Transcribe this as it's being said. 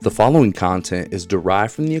The following content is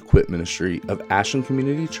derived from the equip ministry of Ashland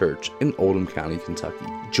Community Church in Oldham County, Kentucky.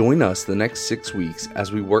 Join us the next 6 weeks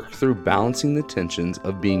as we work through balancing the tensions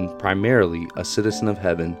of being primarily a citizen of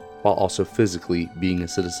heaven while also physically being a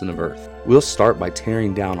citizen of earth. We'll start by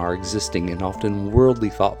tearing down our existing and often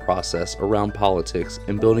worldly thought process around politics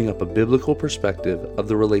and building up a biblical perspective of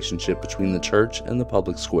the relationship between the church and the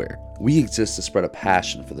public square. We exist to spread a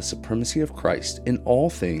passion for the supremacy of Christ in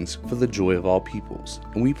all things for the joy of all peoples,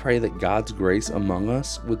 and we pray that God's grace among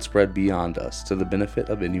us would spread beyond us to the benefit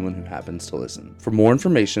of anyone who happens to listen. For more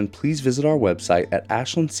information, please visit our website at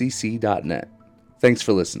ashlandcc.net. Thanks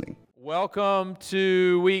for listening. Welcome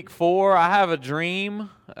to week 4. I have a dream.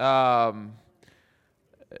 It's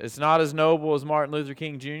not as noble as Martin Luther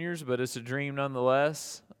King Jr.'s, but it's a dream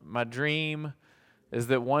nonetheless. My dream is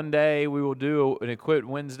that one day we will do an Equipped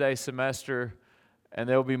Wednesday semester, and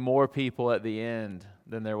there will be more people at the end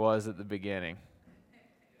than there was at the beginning.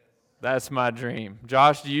 That's my dream.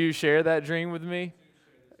 Josh, do you share that dream with me?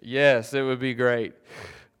 Yes, it would be great.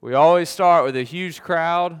 We always start with a huge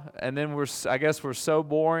crowd, and then we're so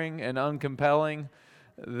boring and uncompelling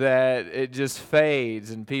that it just fades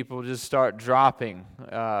and people just start dropping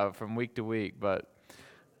from week to week. But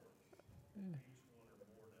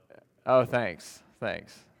oh, thanks.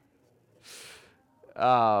 It's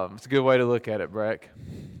a good way to look at it, Breck.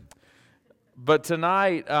 But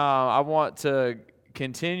tonight, I want to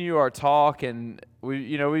continue our talk, and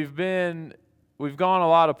we've gone a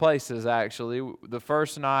lot of places, actually. The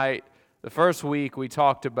first week, we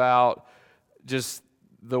talked about just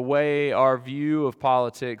the way our view of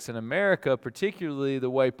politics in America, particularly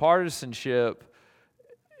the way partisanship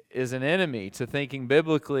is an enemy to thinking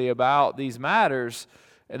biblically about these matters.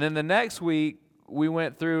 And then the next week, we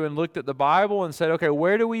went through and looked at the Bible and said, okay,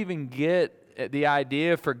 where do we even get the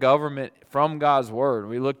idea for government from God's Word?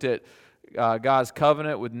 We looked at God's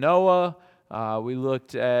covenant with Noah. We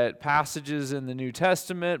looked at passages in the New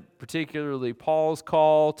Testament, particularly Paul's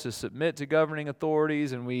call to submit to governing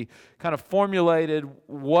authorities, and we kind of formulated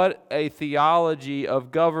what a theology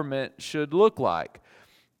of government should look like.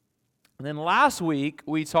 And then last week,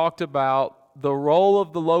 we talked about the role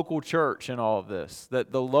of the local church in all of this,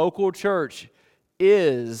 that the local church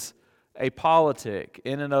is a politic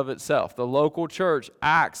in and of itself. The local church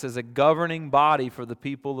acts as a governing body for the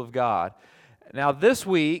people of God. Now, this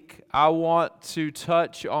week, I want to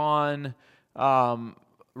touch on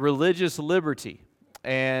religious liberty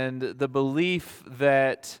and the belief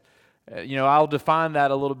that, I'll define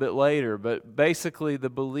that a little bit later, but basically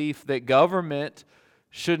the belief that government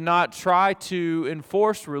should not try to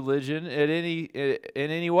enforce religion in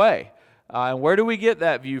any way. And where do we get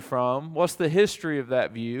that view from? What's the history of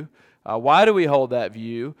that view? Why do we hold that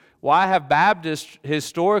view? Why have Baptists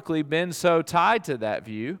historically been so tied to that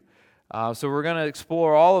view? So we're going to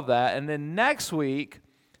explore all of that. And then next week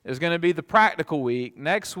is going to be the practical week.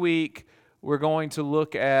 Next week, we're going to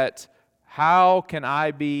look at how can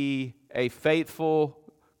I be a faithful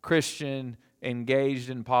Christian engaged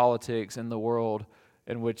in politics in the world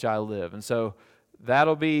in which I live. And so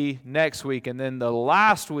that'll be next week. And then the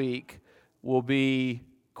last week will be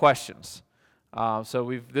questions.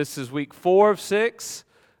 This is week 4 of 6.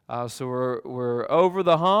 So we're over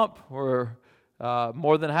the hump. We're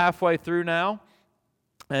more than halfway through now.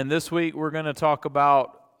 And this week we're going to talk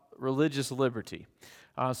about religious liberty.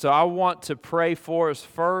 So I want to pray for us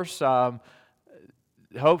first.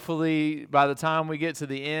 Hopefully by the time we get to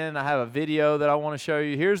the end, I have a video that I want to show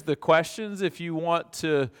you. Here's the questions. If you want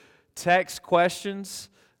to text questions,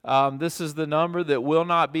 this is the number that will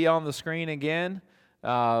not be on the screen again.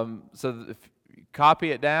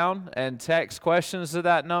 Copy it down and text questions to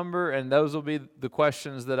that number, and those will be the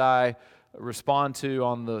questions that I respond to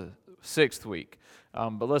on the 6th week.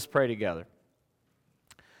 But let's pray together.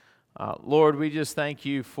 Lord, we just thank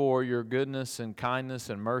you for your goodness and kindness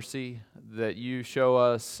and mercy that you show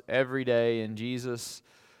us every day in Jesus.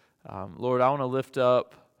 Lord, I want to lift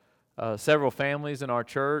up several families in our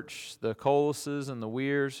church, the Colases and the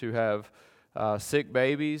Weirs, who have sick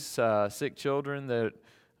babies, sick children that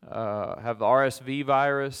have the RSV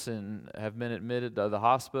virus and have been admitted to the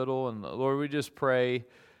hospital. And Lord, we just pray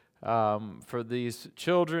for these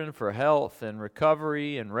children, for health and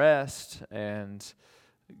recovery and rest. And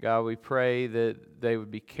God, we pray that they would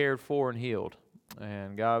be cared for and healed.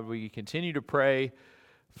 And God, we continue to pray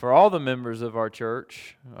for all the members of our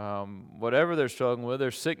church, whatever they're struggling with.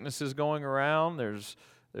 There's sicknesses going around. There's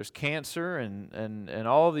cancer and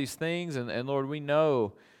all of these things. And Lord, we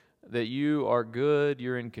know that you are good.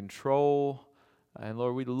 You're in control. And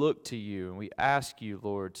Lord, we look to you and we ask you,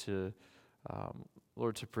 Lord, to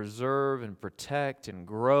preserve and protect and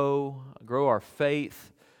grow our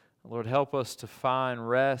faith Lord, help us to find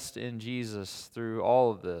rest in Jesus through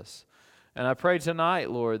all of this. And I pray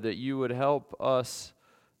tonight, Lord, that you would help us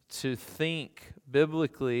to think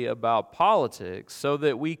biblically about politics so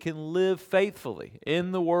that we can live faithfully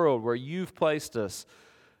in the world where you've placed us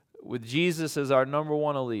with Jesus as our number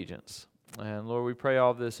one allegiance. And Lord, we pray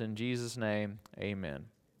all of this in Jesus' name. Amen.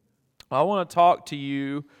 I want to talk to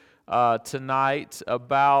you tonight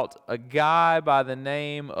about a guy by the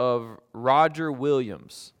name of Roger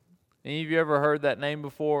Williams. Any of you ever heard that name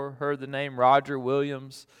before? Heard the name Roger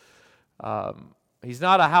Williams? He's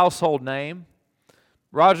not a household name.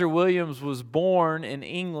 Roger Williams was born in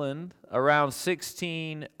England around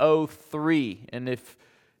 1603. And if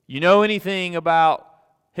you know anything about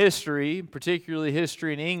history, particularly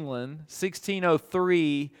history in England,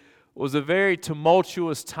 1603 was a very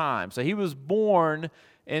tumultuous time. So he was born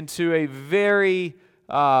into a very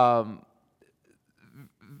lot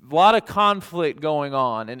of conflict going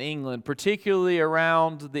on in England, particularly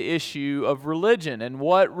around the issue of religion and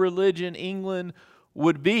what religion England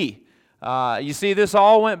would be. You see, this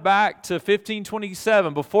all went back to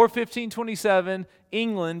 1527. Before 1527,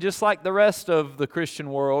 England, just like the rest of the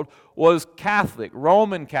Christian world, was Catholic,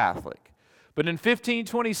 Roman Catholic. But in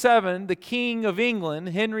 1527, the King of England,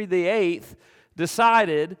 Henry VIII,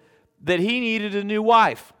 decided that he needed a new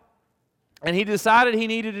wife. And he decided he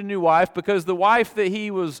needed a new wife because the wife that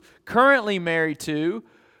he was currently married to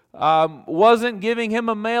wasn't giving him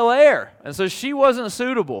a male heir. And so she wasn't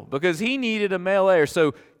suitable because he needed a male heir.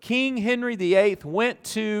 So King Henry VIII went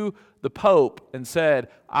to the Pope and said,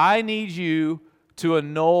 I need you to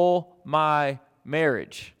annul my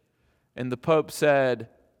marriage. And the Pope said,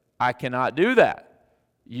 I cannot do that.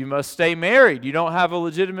 You must stay married. You don't have a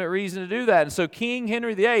legitimate reason to do that. And so King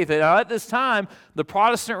Henry VIII, and at this time, the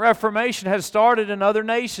Protestant Reformation had started in other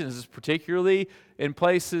nations, particularly in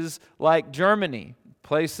places like Germany,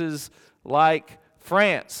 places like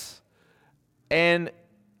France. And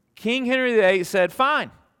King Henry VIII said,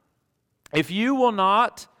 fine, if you will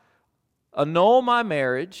not annul my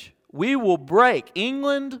marriage, we will break.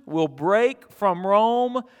 England will break from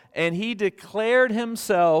Rome, and he declared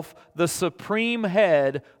himself the supreme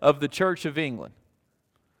head of the Church of England.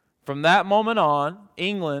 From that moment on,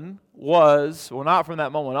 England was, well, not from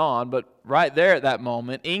that moment on, but right there at that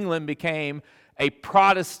moment, England became a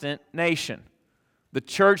Protestant nation. The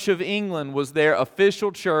Church of England was their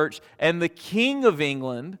official church, and the King of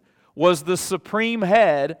England was the supreme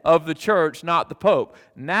head of the church, not the Pope.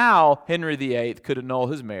 Now, Henry VIII could annul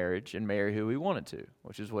his marriage and marry who he wanted to,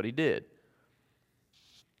 which is what he did.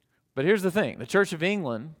 But here's the thing. The Church of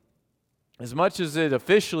England, as much as it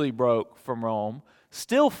officially broke from Rome,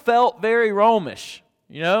 still felt very Romish,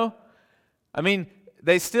 you know? I mean,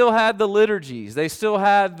 they still had the liturgies. They still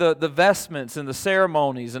had the vestments and the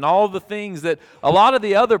ceremonies and all the things that a lot of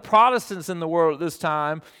the other Protestants in the world at this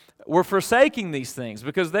time were forsaking these things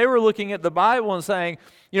because they were looking at the Bible and saying,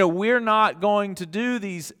 you know, we're not going to do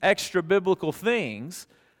these extra biblical things,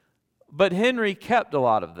 but Henry kept a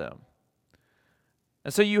lot of them.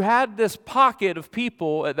 And so you had this pocket of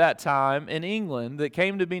people at that time in England that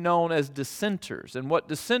came to be known as dissenters. And what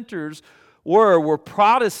dissenters were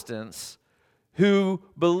Protestants who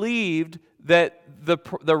believed that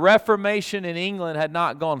the Reformation in England had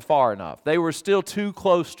not gone far enough. They were still too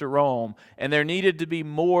close to Rome, and there needed to be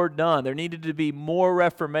more done. There needed to be more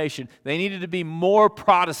Reformation. They needed to be more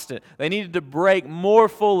Protestant. They needed to break more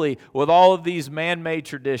fully with all of these man-made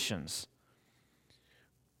traditions.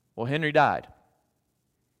 Well, Henry died.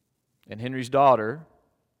 And Henry's daughter,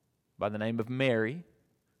 by the name of Mary,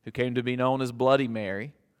 who came to be known as Bloody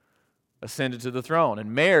Mary, ascended to the throne.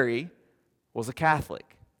 And Mary was a Catholic.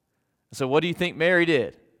 So what do you think Mary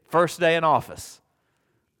did? First day in office.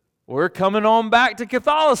 We're coming on back to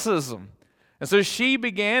Catholicism. And so she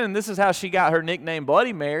began, and this is how she got her nickname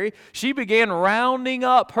Bloody Mary, she began rounding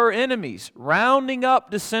up her enemies, rounding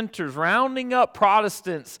up dissenters, rounding up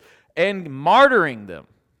Protestants, and martyring them.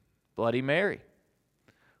 Bloody Mary.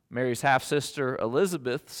 Mary's half-sister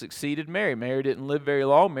Elizabeth succeeded Mary. Mary didn't live very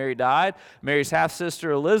long. Mary died. Mary's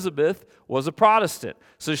half-sister Elizabeth was a Protestant.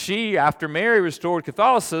 So she, after Mary restored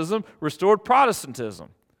Catholicism, restored Protestantism.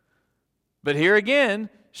 But here again,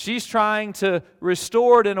 she's trying to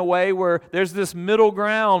restore it in a way where there's this middle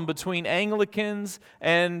ground between Anglicans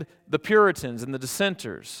and the Puritans and the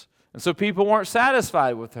dissenters. And so people weren't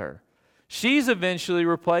satisfied with her. She's eventually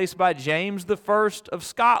replaced by James I of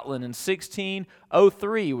Scotland in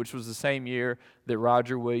 1603, which was the same year that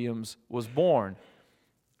Roger Williams was born.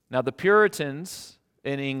 Now, the Puritans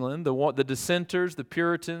in England, the dissenters, the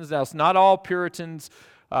Puritans, now it's not all Puritans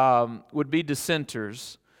would be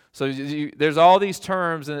dissenters. So there's all these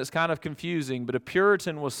terms, and it's kind of confusing, but a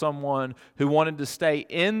Puritan was someone who wanted to stay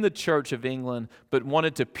in the Church of England, but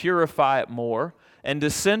wanted to purify it more. And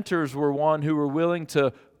dissenters were one who were willing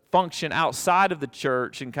to function outside of the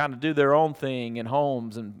church and kind of do their own thing in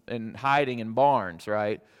homes and hiding in barns,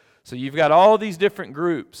 right? So you've got all these different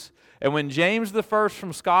groups. And when James I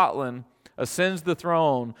from Scotland ascends the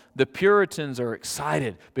throne, the Puritans are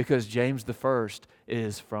excited because James I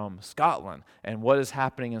is from Scotland. And what is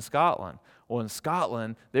happening in Scotland? Well, in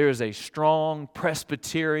Scotland, there is a strong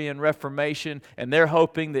Presbyterian Reformation, and they're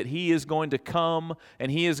hoping that he is going to come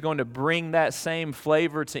and he is going to bring that same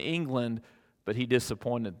flavor to England, but he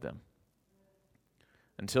disappointed them.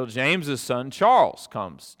 Until James's son, Charles,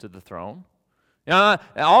 comes to the throne. And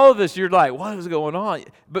all of this, you're like, what is going on?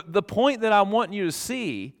 But the point that I want you to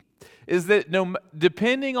see is that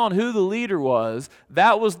depending on who the leader was,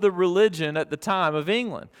 that was the religion at the time of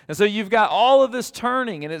England. And so you've got all of this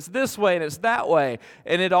turning, and it's this way and it's that way.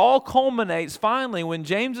 And it all culminates finally when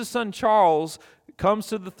James's son Charles comes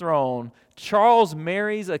to the throne. Charles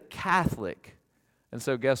marries a Catholic. And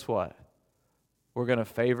so guess what? We're going to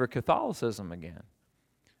favor Catholicism again.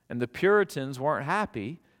 And the Puritans weren't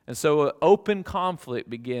happy. And so an open conflict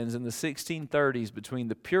begins in the 1630s between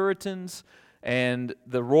the Puritans and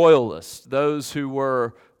the Royalists, those who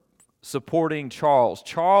were supporting Charles.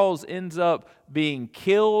 Charles ends up being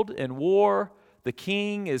killed in war. The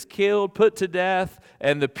king is killed, put to death,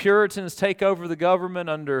 and the Puritans take over the government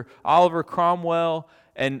under Oliver Cromwell.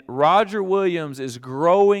 And Roger Williams is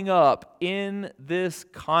growing up in this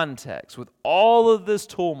context with all of this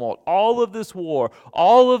tumult, all of this war,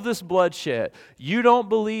 all of this bloodshed. You don't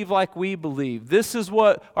believe like we believe. This is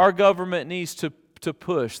what our government needs to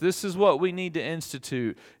push. This is what we need to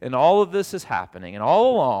institute. And all of this is happening. And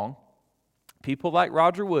all along, people like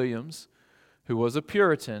Roger Williams, who was a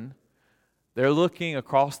Puritan, they're looking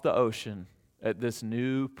across the ocean at this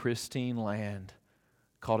new pristine land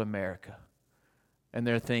called America. And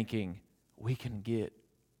they're thinking, we can get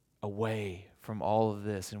away from all of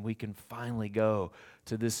this and we can finally go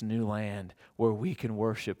to this new land where we can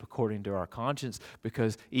worship according to our conscience,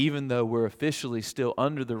 because even though we're officially still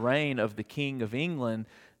under the reign of the King of England,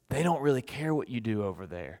 they don't really care what you do over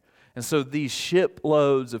there. And so these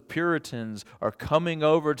shiploads of Puritans are coming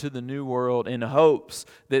over to the New World in hopes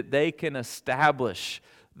that they can establish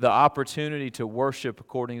the opportunity to worship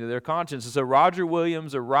according to their conscience. And so Roger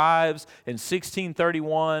Williams arrives in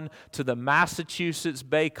 1631 to the Massachusetts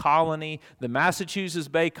Bay Colony. The Massachusetts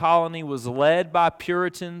Bay Colony was led by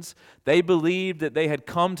Puritans. They believed that they had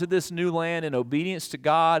come to this new land in obedience to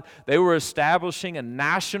God. They were establishing a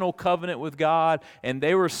national covenant with God, and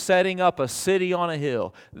they were setting up a city on a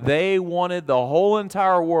hill. They wanted the whole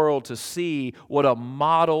entire world to see what a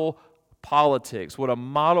model politics, what a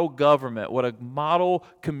model government, what a model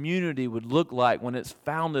community would look like when it's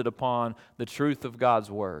founded upon the truth of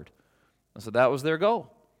God's Word. And so that was their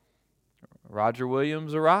goal. Roger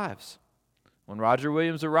Williams arrives. When Roger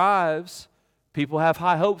Williams arrives, people have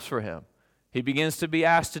high hopes for him. He begins to be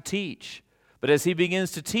asked to teach. But as he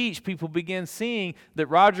begins to teach, people begin seeing that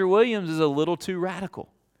Roger Williams is a little too radical.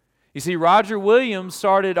 You see, Roger Williams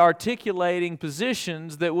started articulating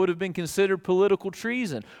positions that would have been considered political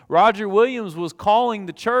treason. Roger Williams was calling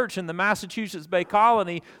the church in the Massachusetts Bay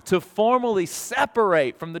Colony to formally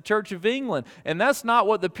separate from the Church of England. And that's not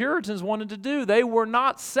what the Puritans wanted to do. They were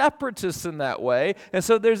not separatists in that way. And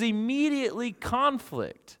so there's immediately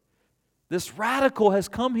conflict. This radical has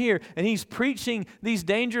come here and he's preaching these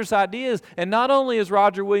dangerous ideas. And not only is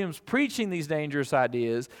Roger Williams preaching these dangerous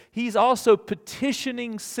ideas, he's also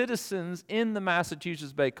petitioning citizens in the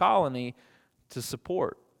Massachusetts Bay Colony to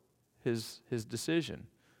support his decision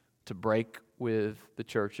to break with the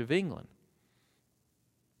Church of England.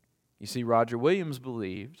 You see, Roger Williams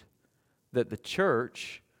believed that the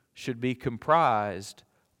church should be comprised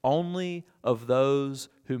only of those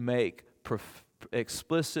who make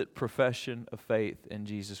explicit profession of faith in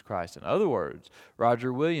Jesus Christ. In other words,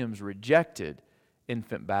 Roger Williams rejected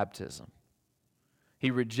infant baptism. He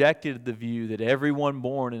rejected the view that everyone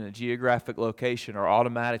born in a geographic location are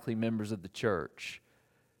automatically members of the church.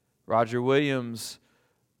 Roger Williams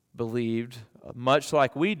believed, much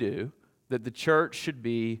like we do, that the church should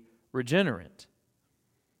be regenerate.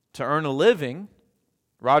 To earn a living,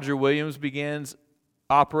 Roger Williams begins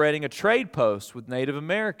operating a trade post with Native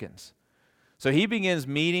Americans. So he begins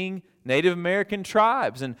meeting Native American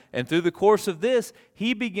tribes, and through the course of this,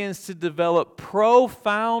 he begins to develop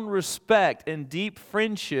profound respect and deep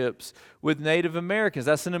friendships with Native Americans.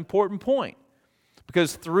 That's an important point,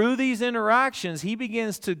 because through these interactions, he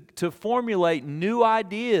begins to formulate new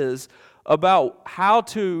ideas about how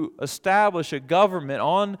to establish a government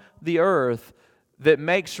on the earth that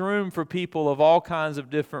makes room for people of all kinds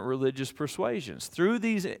of different religious persuasions. Through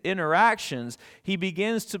these interactions, he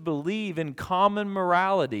begins to believe in common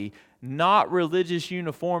morality, not religious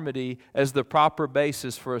uniformity, as the proper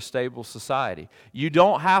basis for a stable society. You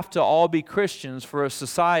don't have to all be Christians for a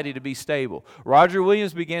society to be stable. Roger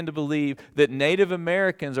Williams began to believe that Native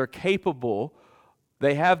Americans are capable.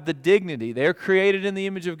 They have the dignity. They're created in the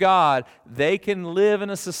image of God. They can live in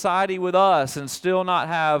a society with us and still not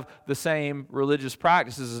have the same religious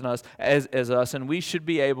practices as us, and we should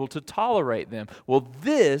be able to tolerate them. Well,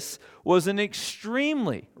 this was an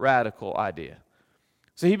extremely radical idea.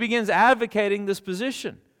 So he begins advocating this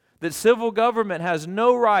position, that civil government has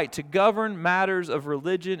no right to govern matters of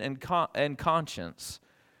religion and conscience.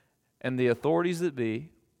 And the authorities that be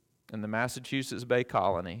in the Massachusetts Bay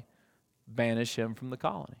Colony banish him from the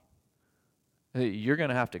colony. You're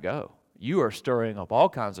going to have to go. You are stirring up all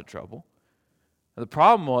kinds of trouble. The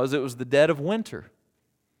problem was, it was the dead of winter,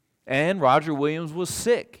 and Roger Williams was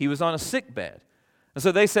sick. He was on a sick bed. And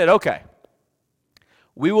so they said, okay,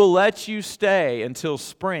 we will let you stay until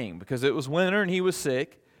spring, because it was winter and he was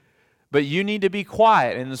sick, but you need to be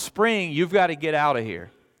quiet. In the spring, you've got to get out of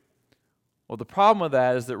here. Well, the problem with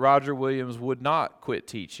that is that Roger Williams would not quit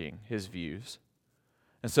teaching his views.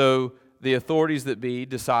 And so the authorities that be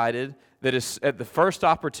decided that at the first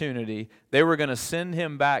opportunity, they were going to send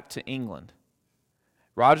him back to England.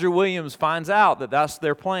 Roger Williams finds out that that's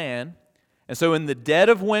their plan. And so in the dead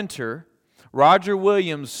of winter, Roger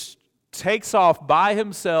Williams takes off by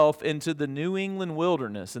himself into the New England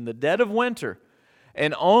wilderness in the dead of winter,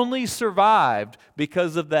 and only survived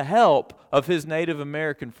because of the help of his Native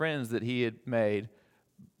American friends that he had made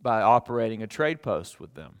by operating a trade post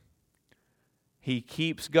with them. He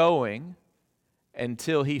keeps going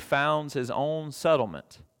until he founds his own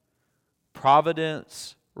settlement,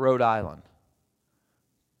 Providence, Rhode Island.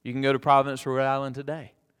 You can go to Providence, Rhode Island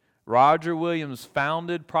today. Roger Williams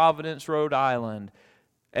founded Providence, Rhode Island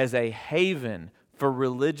as a haven for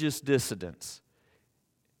religious dissidents.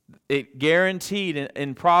 It guaranteed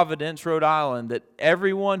in Providence, Rhode Island, that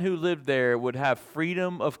everyone who lived there would have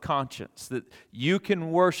freedom of conscience, that you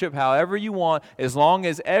can worship however you want as long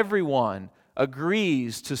as everyone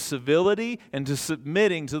agrees to civility and to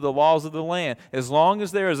submitting to the laws of the land. As long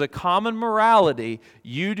as there is a common morality,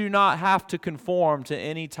 you do not have to conform to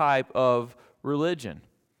any type of religion.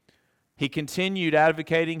 He continued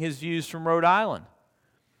advocating his views from Rhode Island.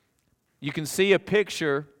 You can see a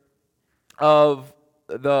picture of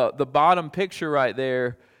the bottom picture right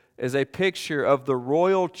there is a picture of the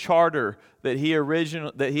royal charter that he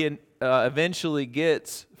eventually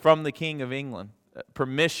gets from the King of England.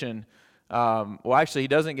 Permission. Well, actually, he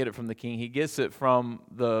doesn't get it from the king. He gets it from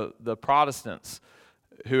the Protestants,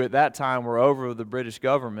 who at that time were over the British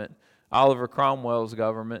government, Oliver Cromwell's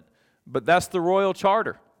government. But that's the royal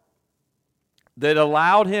charter that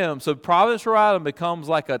allowed him. So Providence, Rhode Island becomes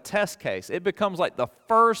like a test case. It becomes like the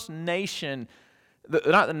first nation,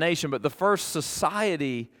 not the nation, but the first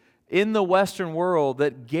society in the Western world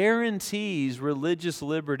that guarantees religious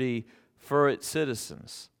liberty for its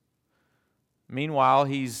citizens. Meanwhile,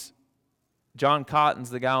 John Cotton's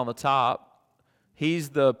the guy on the top. He's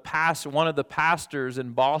one of the pastors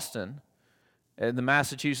in Boston, in the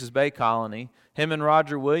Massachusetts Bay Colony. Him and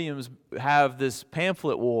Roger Williams have this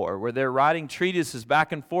pamphlet war where they're writing treatises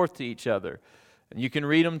back and forth to each other. And you can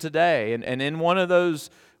read them today. And in one of those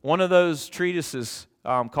treatises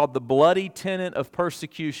called The Bloody Tenet of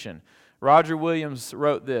Persecution, Roger Williams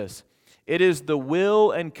wrote this: "It is the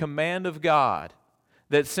will and command of God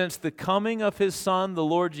that since the coming of His Son, the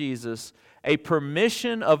Lord Jesus, a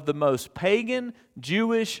permission of the most pagan,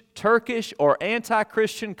 Jewish, Turkish, or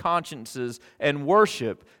anti-Christian consciences and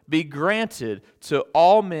worship be granted to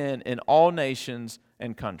all men in all nations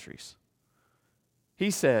and countries." He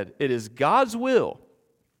said, it is God's will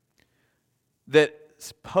that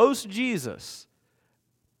post-Jesus,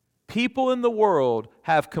 people in the world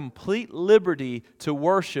have complete liberty to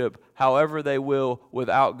worship however they will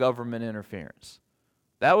without government interference.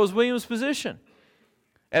 That was Williams' position.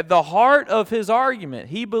 At the heart of his argument,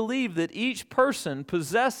 he believed that each person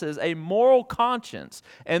possesses a moral conscience,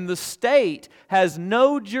 and the state has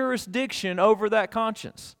no jurisdiction over that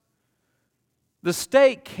conscience. The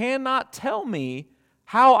state cannot tell me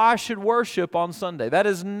how I should worship on Sunday. That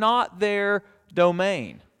is not their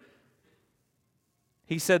domain.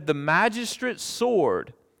 He said the magistrate's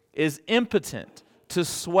sword is impotent to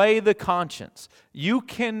sway the conscience. You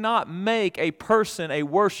cannot make a person a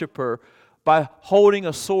worshiper by holding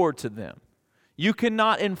a sword to them. You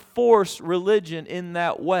cannot enforce religion in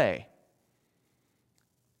that way.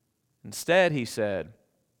 Instead, he said,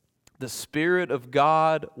 the Spirit of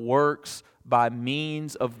God works by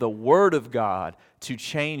means of the Word of God to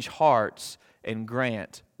change hearts and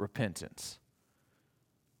grant repentance.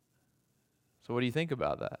 So what do you think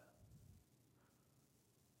about that?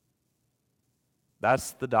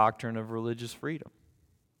 That's the doctrine of religious freedom.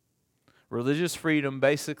 Religious freedom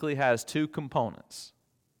basically has two components.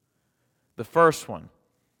 The first one,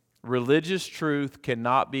 religious truth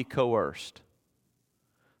cannot be coerced.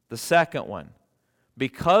 The second one,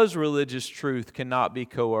 because religious truth cannot be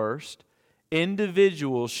coerced,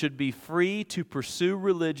 individuals should be free to pursue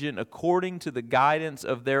religion according to the guidance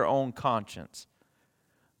of their own conscience.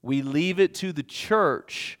 We leave it to the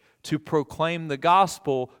church to proclaim the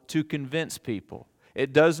gospel to convince people.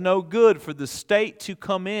 It does no good for the state to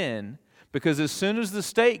come in, because as soon as the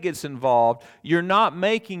state gets involved, you're not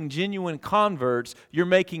making genuine converts, you're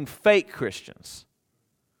making fake Christians.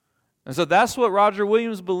 And so that's what Roger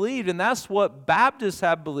Williams believed, and that's what Baptists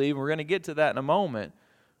have believed. We're going to get to that in a moment,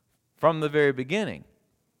 from the very beginning.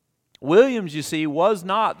 Williams, you see, was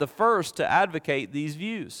not the first to advocate these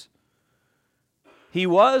views. He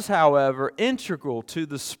was, however, integral to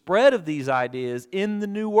the spread of these ideas in the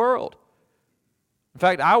New World. In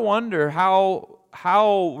fact, I wonder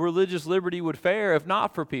how religious liberty would fare if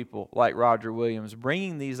not for people like Roger Williams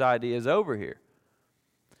bringing these ideas over here.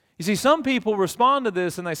 You see, some people respond to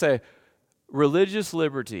this and they say, religious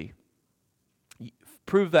liberty,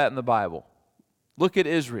 prove that in the Bible. Look at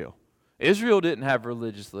Israel. Israel didn't have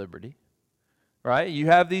religious liberty, right? You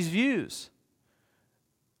have these views.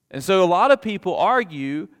 And so a lot of people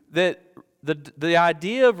argue that the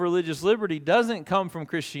idea of religious liberty doesn't come from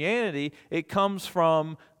Christianity, it comes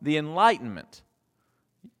from the Enlightenment.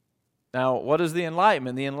 Now, what is the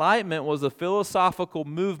Enlightenment? The Enlightenment was a philosophical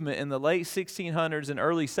movement in the late 1600s and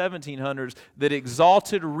early 1700s that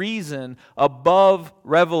exalted reason above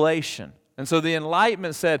revelation. And so the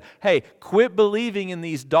Enlightenment said, hey, quit believing in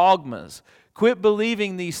these dogmas. Quit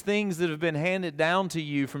believing these things that have been handed down to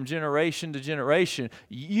you from generation to generation.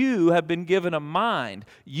 You have been given a mind.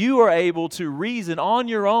 You are able to reason on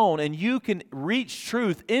your own, and you can reach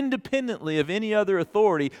truth independently of any other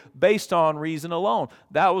authority based on reason alone.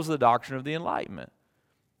 That was the doctrine of the Enlightenment.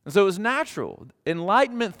 And so it was natural.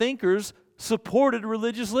 Enlightenment thinkers supported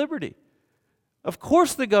religious liberty. Of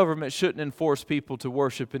course the government shouldn't enforce people to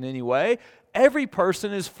worship in any way. Every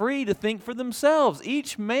person is free to think for themselves.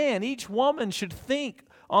 Each man, each woman should think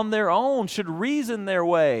on their own, should reason their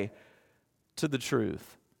way to the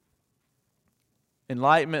truth.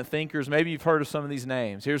 Enlightenment thinkers, maybe you've heard of some of these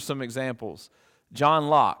names. Here's some examples. John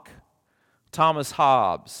Locke, Thomas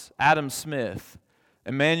Hobbes, Adam Smith,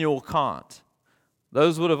 Immanuel Kant.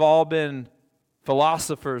 Those would have all been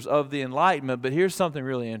philosophers of the Enlightenment, but here's something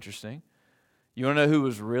really interesting. You want to know who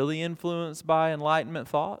was really influenced by Enlightenment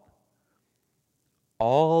thought?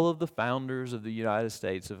 All of the founders of the United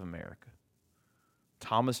States of America.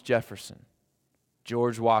 Thomas Jefferson,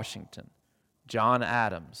 George Washington, John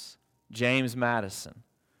Adams, James Madison.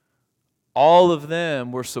 All of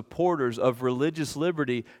them were supporters of religious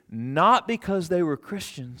liberty, not because they were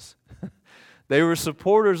Christians. They were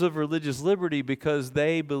supporters of religious liberty because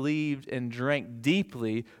they believed and drank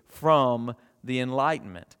deeply from the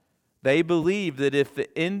Enlightenment. They believe that if the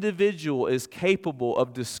individual is capable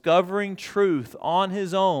of discovering truth on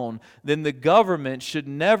his own, then the government should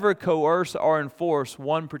never coerce or enforce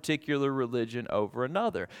one particular religion over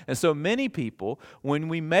another. And so many people, when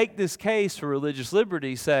we make this case for religious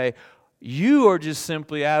liberty, say, you are just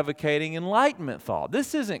simply advocating Enlightenment thought.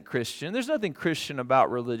 This isn't Christian. There's nothing Christian about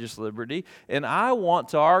religious liberty. And I want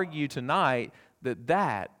to argue tonight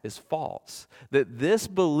that is false. That this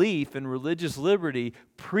belief in religious liberty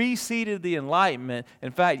preceded the Enlightenment.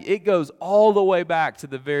 In fact, it goes all the way back to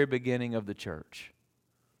the very beginning of the church.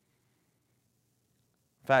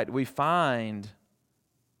 In fact, we find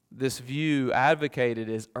this view advocated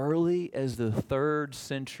as early as the 3rd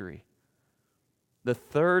century. The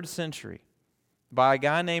 3rd century, by a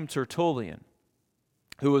guy named Tertullian,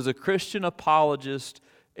 who was a Christian apologist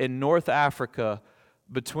in North Africa.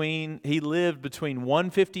 He lived between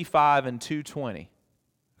 155 and 220,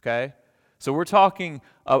 okay? So we're talking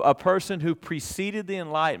a person who preceded the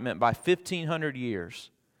Enlightenment by 1,500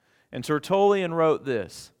 years. And Tertullian wrote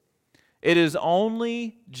this: "It is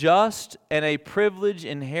only just and a privilege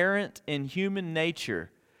inherent in human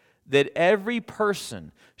nature that every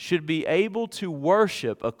person should be able to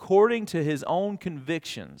worship according to his own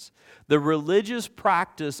convictions. The religious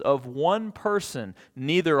practice of one person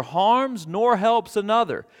neither harms nor helps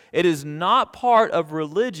another. It is not part of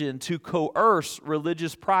religion to coerce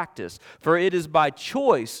religious practice, for it is by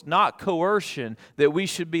choice, not coercion, that we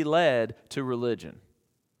should be led to religion."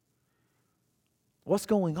 What's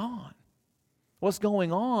going on? What's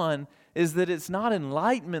going on is that it's not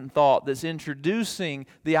Enlightenment thought that's introducing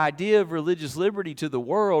the idea of religious liberty to the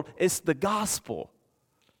world. It's the gospel.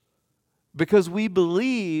 Because we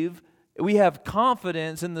believe, we have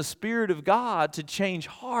confidence in the Spirit of God to change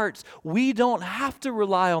hearts. We don't have to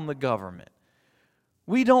rely on the government.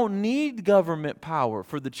 We don't need government power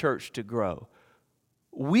for the church to grow.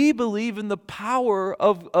 We believe in the power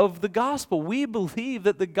of the gospel. We believe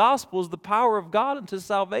that the gospel is the power of God unto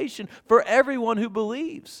salvation for everyone who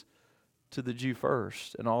believes, to the Jew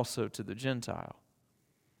first and also to the Gentile.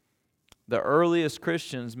 The earliest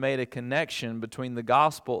Christians made a connection between the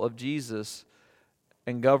gospel of Jesus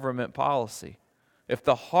and government policy. If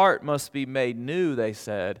the heart must be made new, they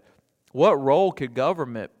said, what role could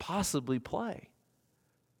government possibly play?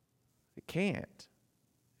 It can't.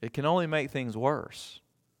 It can only make things worse.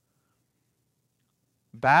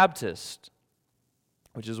 Baptist,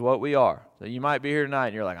 which is what we are. So you might be here tonight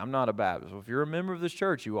and you're like, I'm not a Baptist. Well, if you're a member of this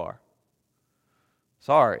church, you are.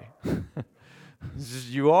 Sorry.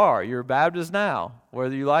 You are. You're a Baptist now,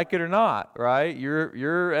 whether you like it or not, right?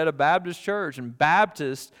 You're at a Baptist church, and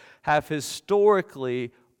Baptists have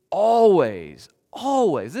historically always,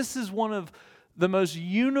 this is one of the most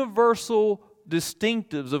universal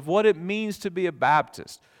distinctives of what it means to be a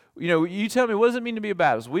Baptist. You know, you tell me, what does it mean to be a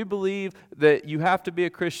Baptist? We believe that you have to be a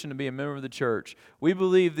Christian to be a member of the church. We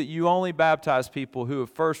believe that you only baptize people who have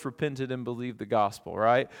first repented and believed the gospel,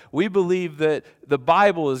 right? We believe that the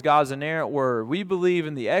Bible is God's inerrant word. We believe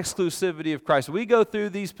in the exclusivity of Christ. We go through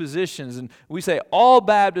these positions and we say all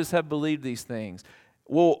Baptists have believed these things.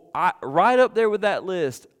 Well, right up there with that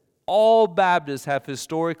list, all Baptists have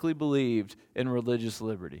historically believed in religious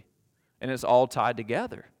liberty. And it's all tied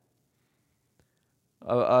together.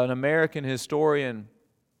 An American historian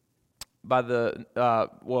by the,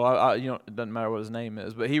 it doesn't matter what his name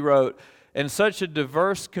is, but he wrote, in such a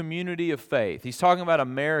diverse community of faith, he's talking about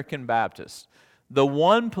American Baptists, the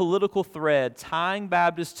one political thread tying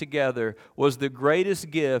Baptists together was the greatest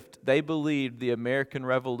gift they believed the American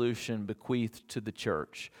Revolution bequeathed to the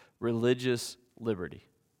church, religious liberty.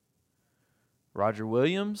 Roger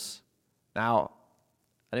Williams, now,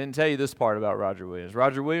 I didn't tell you this part about Roger Williams.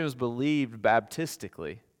 Roger Williams believed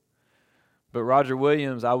Baptistically, but Roger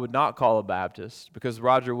Williams I would not call a Baptist because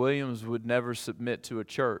Roger Williams would never submit to a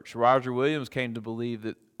church. Roger Williams came to believe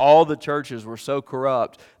that all the churches were so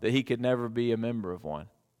corrupt that he could never be a member of one.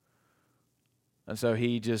 And so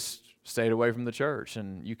he just stayed away from the church.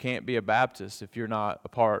 And you can't be a Baptist if you're not a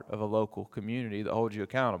part of a local community that holds you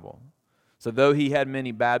accountable. So though he had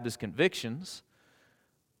many Baptist convictions,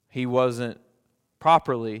 he wasn't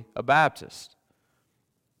properly a Baptist.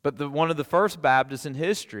 But one of the first Baptists in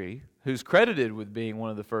history, who's credited with being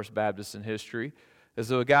one of the first Baptists in history,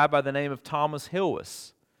 is a guy by the name of Thomas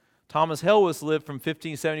Hilwis. Thomas Hilwis lived from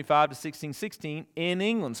 1575 to 1616 in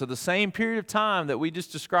England. So the same period of time that we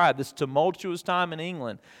just described, this tumultuous time in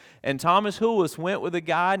England. And Thomas Hilwis went with a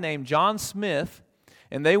guy named John Smith,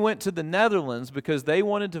 and they went to the Netherlands because they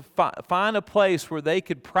wanted to find a place where they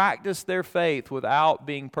could practice their faith without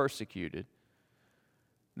being persecuted.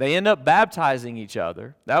 They end up baptizing each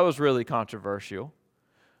other. That was really controversial.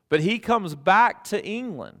 But he comes back to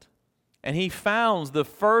England, and he founds the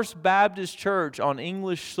first Baptist church on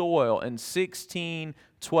English soil in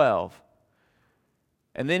 1612.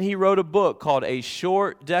 And then he wrote a book called A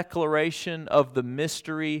Short Declaration of the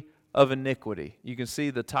Mystery of Iniquity. You can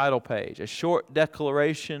see the title page, A Short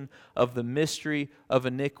Declaration of the Mystery of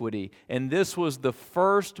Iniquity. And this was the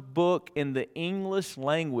first book in the English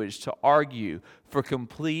language to argue for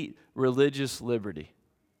complete religious liberty.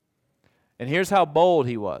 And here's how bold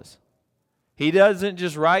he was. He doesn't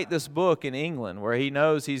just write this book in England where he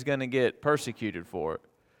knows he's going to get persecuted for it.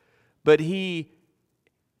 But he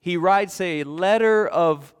writes a letter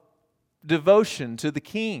of devotion to the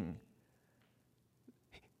king.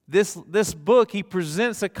 This book, he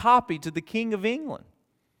presents a copy to the King of England.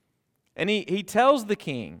 And he tells the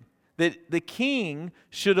king that the king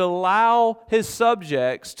should allow his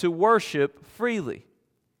subjects to worship freely.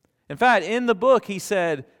 In fact, in the book he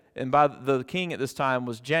said, and by the king at this time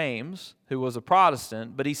was James, who was a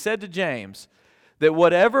Protestant, but he said to James that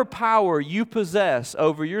whatever power you possess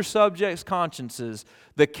over your subjects' consciences,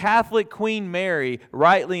 the Catholic Queen Mary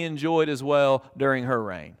rightly enjoyed as well during her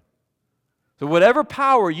reign. So whatever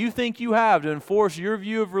power you think you have to enforce your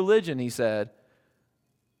view of religion, he said,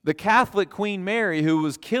 the Catholic Queen Mary, who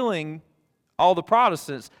was killing all the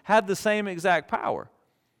Protestants, had the same exact power.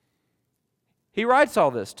 He writes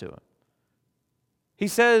all this to him. He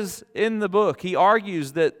says in the book, he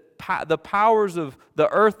argues that the powers of the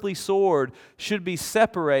earthly sword should be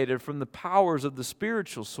separated from the powers of the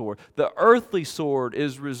spiritual sword. The earthly sword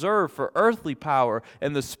is reserved for earthly power,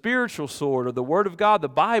 and the spiritual sword, or the Word of God, the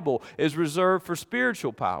Bible, is reserved for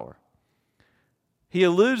spiritual power. He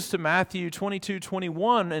alludes to Matthew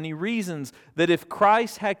 22:21, and he reasons that if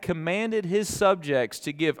Christ had commanded his subjects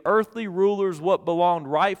to give earthly rulers what belonged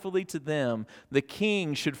rightfully to them, the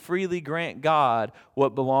king should freely grant God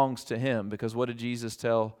what belongs to him. Because what did Jesus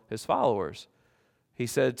tell his followers? He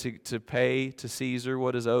said to pay to Caesar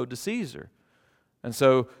what is owed to Caesar. And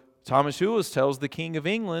so Thomas Hewis tells the King of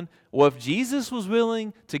England, well, if Jesus was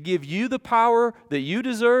willing to give you the power that you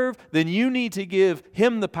deserve, then you need to give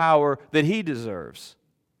him the power that he deserves.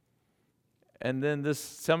 And then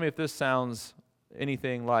tell me if this sounds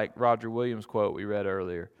anything like Roger Williams' quote we read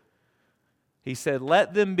earlier. He said,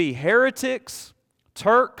 "Let them be heretics,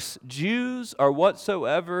 Turks, Jews, or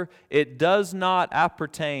whatsoever, it does not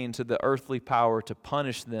appertain to the earthly power to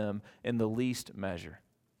punish them in the least measure."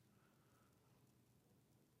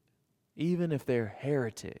 Even if they're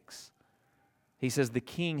heretics, he says the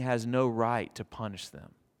king has no right to punish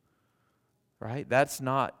them. Right? That's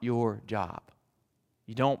not your job.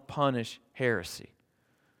 You don't punish heresy.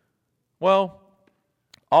 Well,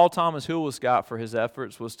 all Thomas Hewis got for his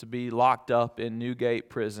efforts was to be locked up in Newgate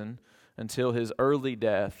prison until his early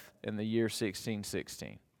death in the year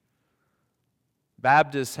 1616.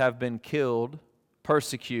 Baptists have been killed,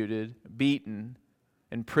 persecuted, beaten,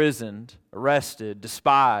 imprisoned, arrested,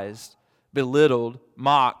 despised, belittled,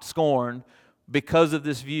 mocked, scorned because of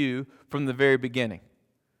this view from the very beginning.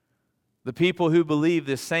 The people who believe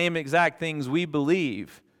the same exact things we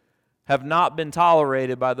believe have not been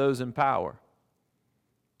tolerated by those in power.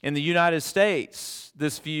 In the United States,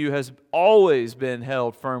 this view has always been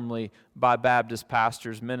held firmly by Baptist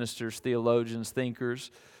pastors, ministers, theologians, thinkers.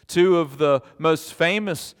 Two of the most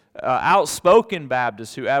famous outspoken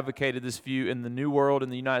Baptists who advocated this view in the New World in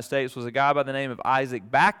the United States was a guy by the name of Isaac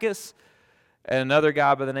Backus and another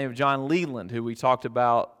guy by the name of John Leland, who we talked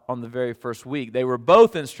about on the very first week. They were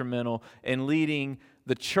both instrumental in leading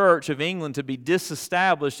the Church of England to be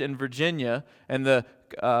disestablished in Virginia and the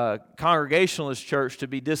Congregationalist Church to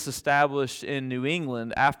be disestablished in New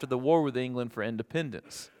England after the war with England for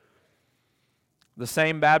independence. The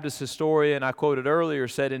same Baptist historian I quoted earlier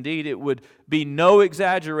said, indeed, it would be no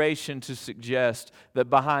exaggeration to suggest that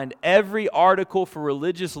behind every article for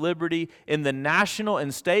religious liberty in the national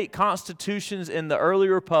and state constitutions in the early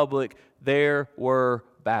republic, there were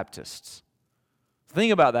Baptists.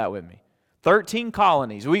 Think about that with me. 13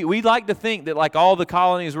 colonies. We like to think that like all the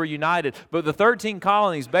colonies were united, but the 13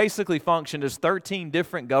 colonies basically functioned as 13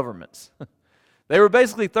 different governments. They were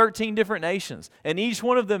basically 13 different nations, and each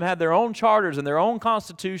one of them had their own charters and their own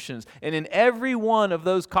constitutions, and in every one of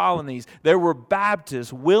those colonies, there were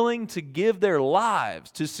Baptists willing to give their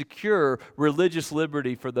lives to secure religious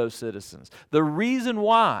liberty for those citizens. The reason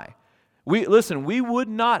why, we would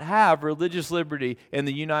not have religious liberty in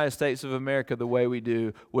the United States of America the way we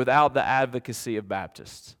do without the advocacy of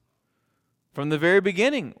Baptists. From the very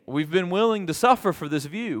beginning, we've been willing to suffer for this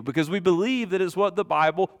view because we believe that it's what the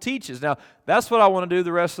Bible teaches. Now, that's what I want to do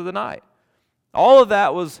the rest of the night. All of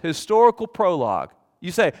that was historical prologue.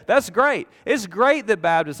 You say, that's great. It's great that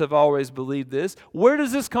Baptists have always believed this. Where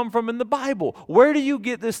does this come from in the Bible? Where do you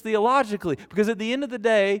get this theologically? Because at the end of the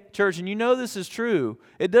day, church, and you know this is true,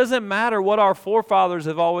 it doesn't matter what our forefathers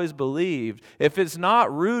have always believed. If it's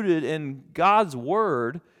not rooted in God's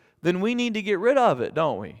Word, then we need to get rid of it,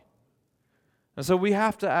 don't we? And so we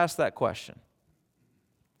have to ask that question.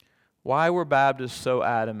 Why were Baptists so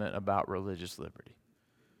adamant about religious liberty?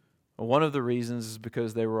 Well, one of the reasons is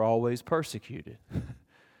because they were always persecuted.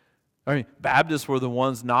 I mean, Baptists were the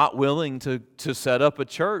ones not willing to set up a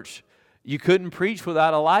church. You couldn't preach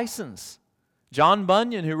without a license. John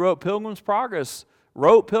Bunyan, who wrote Pilgrim's Progress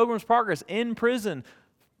in prison.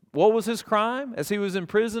 What was his crime? As he was in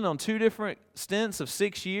prison on 2 different stints of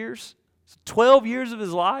 6 years. 12 years of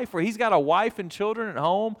his life where he's got a wife and children at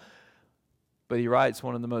home. But he writes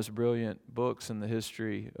one of the most brilliant books in the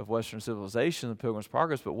history of Western civilization, The Pilgrim's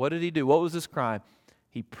Progress. But what did he do? What was his crime?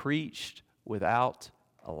 He preached without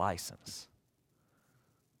a license.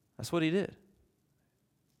 That's what he did.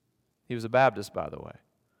 He was a Baptist, by the way.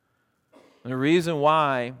 And the reason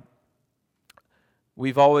why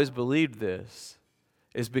we've always believed this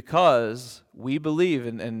is because we believe,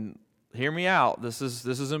 and hear me out, this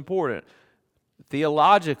is important.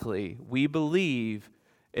 Theologically, we believe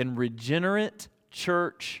in regenerate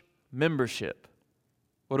church membership.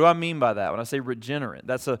 What do I mean by that when I say regenerate?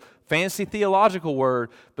 That's a fancy theological word,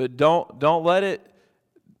 but don't let it,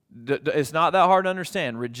 it's not that hard to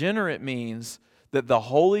understand. Regenerate means that the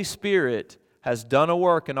Holy Spirit has done a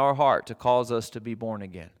work in our heart to cause us to be born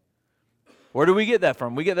again. Where do we get that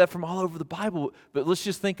from? We get that from all over the Bible. But let's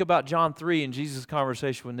just think about John 3 and Jesus'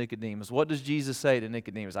 conversation with Nicodemus. What does Jesus say to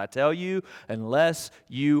Nicodemus? I tell you, unless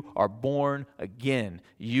you are born again,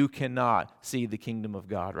 you cannot see the kingdom of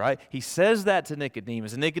God, right? He says that to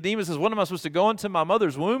Nicodemus. And Nicodemus says, what am I supposed to go into my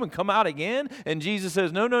mother's womb and come out again? And Jesus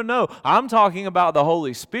says, no, no, no. I'm talking about the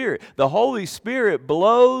Holy Spirit. The Holy Spirit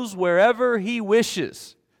blows wherever He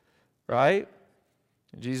wishes, right?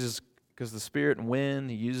 And Jesus, because the Spirit and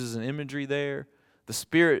wind, He uses an imagery there. The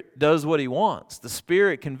Spirit does what He wants. The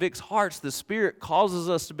Spirit convicts hearts. The Spirit causes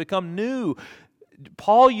us to become new.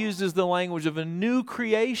 Paul uses the language of a new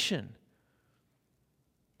creation.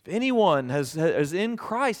 If anyone is in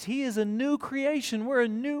Christ, he is a new creation. We're a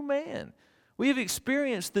new man. We have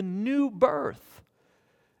experienced the new birth.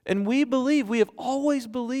 And we have always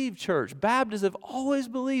believed, church, Baptists have always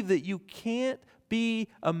believed that you can't be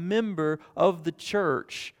a member of the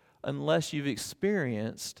church unless you've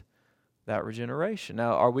experienced that regeneration.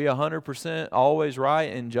 Now, are we 100% always right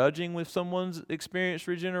in judging with someone's experienced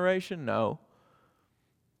regeneration? No.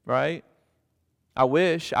 Right? I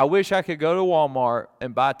wish I could go to Walmart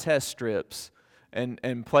and buy test strips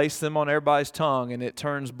and place them on everybody's tongue and it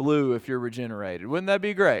turns blue if you're regenerated. Wouldn't that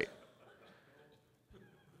be great?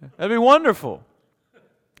 That'd be wonderful.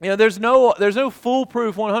 You know, there's no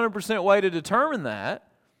foolproof 100% way to determine that,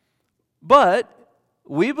 but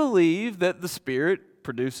we believe that the Spirit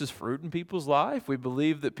produces fruit in people's life. We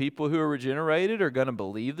believe that people who are regenerated are going to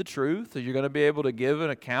believe the truth, that you're going to be able to give an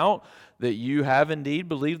account that you have indeed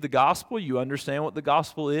believed the gospel. You understand what the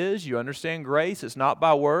gospel is. You understand grace. It's not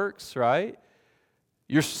by works, right?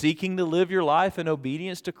 You're seeking to live your life in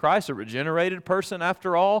obedience to Christ. A regenerated person,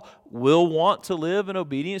 after all, will want to live in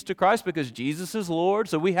obedience to Christ because Jesus is Lord.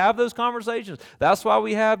 So we have those conversations. That's why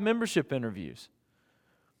we have membership interviews.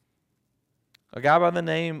 A guy by the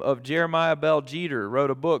name of Jeremiah Bell Jeter wrote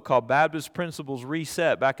a book called Baptist Principles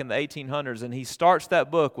Reset back in the 1800s, and he starts that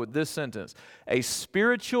book with this sentence: a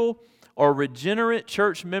spiritual or regenerate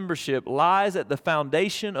church membership lies at the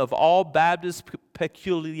foundation of all Baptist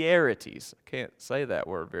peculiarities. I can't say that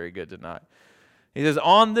word very good tonight. He says,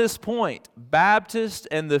 on this point, Baptists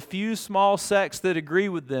and the few small sects that agree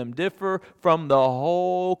with them differ from the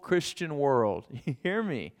whole Christian world. You hear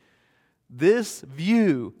me? This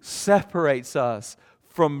view separates us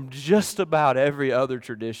from just about every other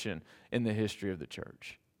tradition in the history of the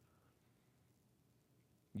church.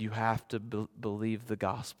 You have to believe the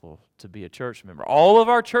gospel to be a church member. All of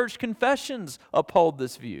our church confessions uphold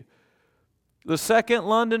this view. The Second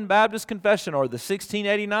London Baptist Confession, or the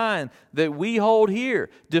 1689 that we hold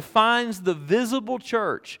here, defines the visible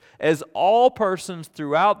church as all persons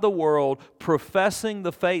throughout the world professing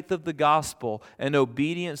the faith of the gospel and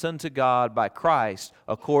obedience unto God by Christ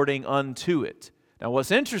according unto it. Now,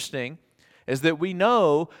 what's interesting is that we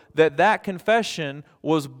know that that confession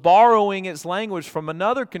was borrowing its language from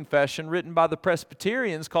another confession written by the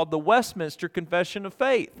Presbyterians called the Westminster Confession of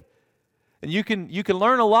Faith. And you can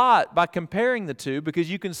learn a lot by comparing the two because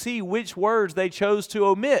you can see which words they chose to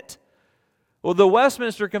omit. Well, the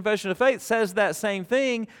Westminster Confession of Faith says that same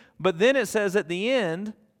thing, but then it says at the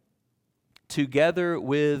end, together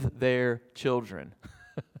with their children.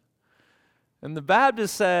 And the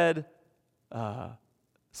Baptist said,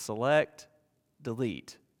 select,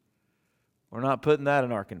 delete. We're not putting that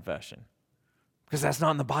in our confession because that's not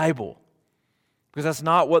in the Bible. Because that's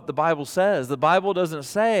not what the Bible says. The Bible doesn't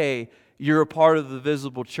say you're a part of the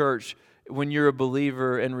visible church when you're a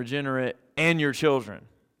believer and regenerate and your children.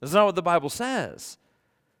 That's not what the Bible says.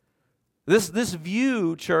 This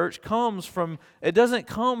view, church, it doesn't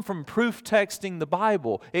come from proof texting the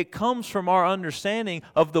Bible. It comes from our understanding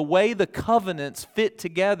of the way the covenants fit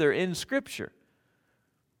together in Scripture.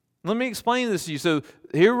 Let me explain this to you. So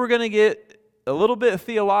here we're going to get a little bit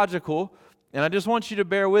theological, and I just want you to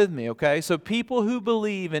bear with me, okay? So people who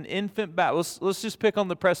believe in infant baptism, let's just pick on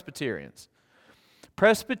the Presbyterians.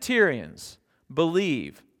 Presbyterians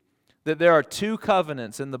believe that there are two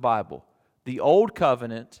covenants in the Bible, the Old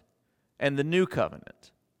Covenant and the New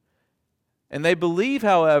Covenant. And they believe,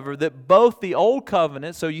 however, that both the Old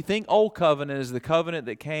Covenant, so you think Old Covenant is the covenant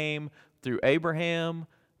that came through Abraham,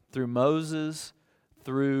 through Moses,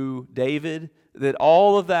 through David, that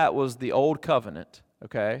all of that was the Old Covenant,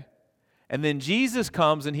 okay? And then Jesus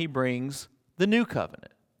comes and He brings the New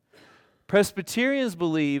Covenant. Presbyterians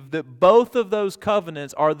believe that both of those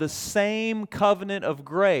covenants are the same covenant of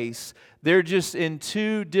grace. They're just in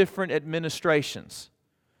two different administrations.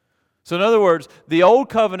 So in other words, the Old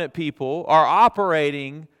Covenant people are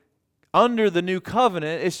operating under the new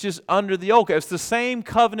covenant, it's just under the old. It's the same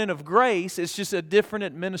covenant of grace, it's just a different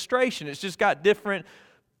administration. It's just got different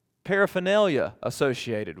paraphernalia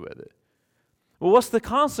associated with it. Well, what's the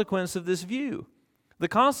consequence of this view? The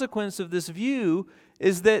consequence of this view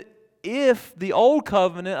is that if the old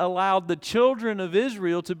covenant allowed the children of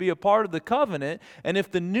Israel to be a part of the covenant, and if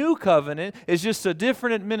the new covenant is just a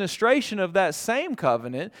different administration of that same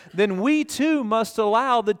covenant, then we too must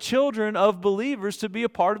allow the children of believers to be a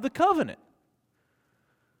part of the covenant.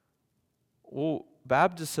 Well,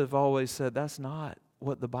 Baptists have always said that's not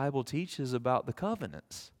what the Bible teaches about the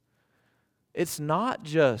covenants. It's not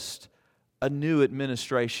just a new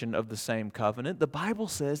administration of the same covenant. The Bible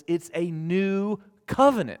says it's a new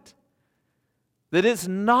covenant. That it's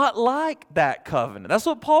not like that covenant. That's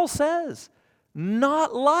what Paul says.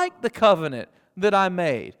 Not like the covenant that I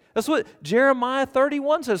made. That's what Jeremiah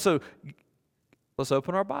 31 says. So let's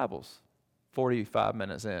open our Bibles. 45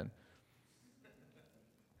 minutes in.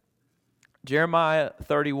 Jeremiah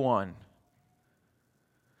 31.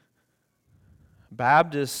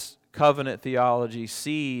 Baptist covenant theology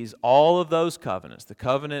sees all of those covenants, the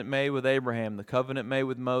covenant made with Abraham, the covenant made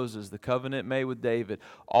with Moses, the covenant made with David,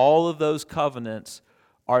 all of those covenants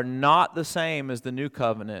are not the same as the new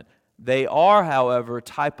covenant. They are, however,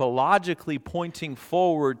 typologically pointing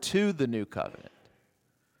forward to the new covenant.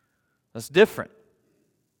 That's different.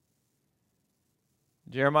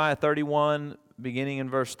 Jeremiah 31, beginning in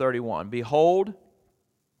verse 31. Behold,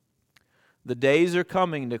 the days are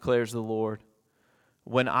coming, declares the Lord,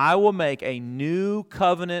 when I will make a new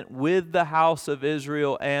covenant with the house of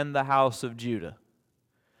Israel and the house of Judah,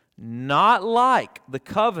 not like the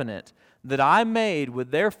covenant that I made with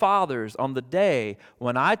their fathers on the day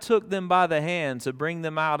when I took them by the hand to bring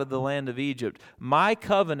them out of the land of Egypt, my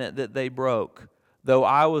covenant that they broke, though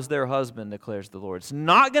I was their husband, declares the Lord. It's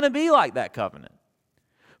not going to be like that covenant.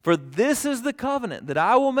 For this is the covenant that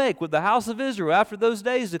I will make with the house of Israel after those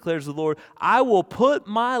days, declares the Lord. I will put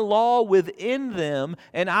my law within them,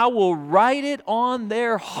 and I will write it on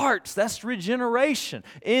their hearts. That's regeneration.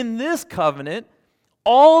 In this covenant,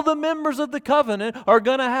 all the members of the covenant are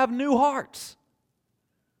going to have new hearts.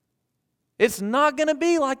 It's not going to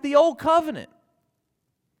be like the old covenant.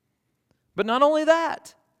 But not only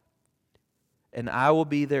that, and I will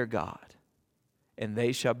be their God, and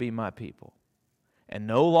they shall be my people. And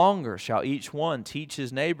no longer shall each one teach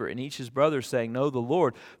his neighbor and each his brother, saying, know the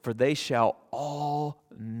Lord, for they shall all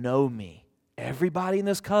know me. Everybody in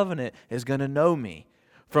this covenant is going to know me,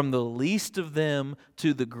 from the least of them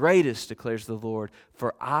to the greatest, declares the Lord.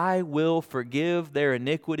 For I will forgive their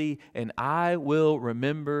iniquity, and I will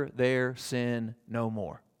remember their sin no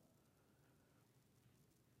more.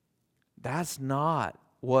 That's not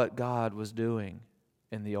what God was doing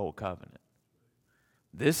in the old covenant.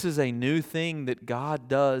 This is a new thing that God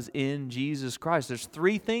does in Jesus Christ. There's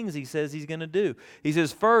three things He says He's going to do. He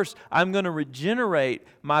says, first, I'm going to regenerate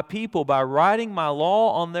my people by writing my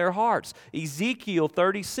law on their hearts. Ezekiel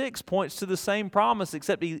 36 points to the same promise,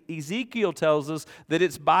 except Ezekiel tells us that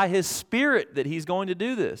it's by His Spirit that He's going to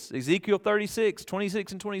do this. Ezekiel 36,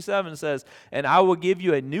 26 and 27 says, and I will give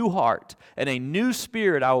you a new heart, and a new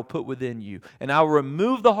spirit I will put within you. And I will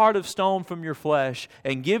remove the heart of stone from your flesh,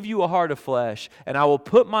 and give you a heart of flesh, and I will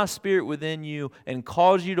put my spirit within you and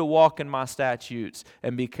cause you to walk in my statutes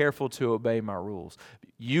and be careful to obey my rules.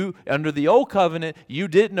 You, under the old covenant, you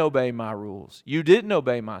didn't obey my rules. You didn't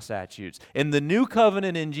obey my statutes. In the new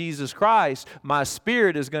covenant in Jesus Christ, my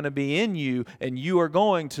spirit is going to be in you, and you are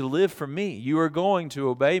going to live for me. You are going to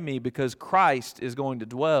obey me because Christ is going to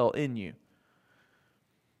dwell in you.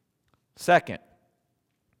 Second,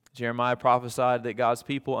 Jeremiah prophesied that God's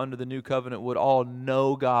people under the new covenant would all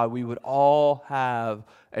know God. We would all have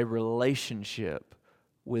a relationship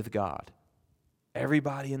with God.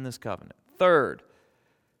 Everybody in this covenant. Third,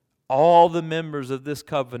 all the members of this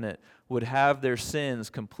covenant would have their sins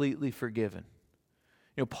completely forgiven.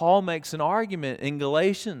 You know, Paul makes an argument in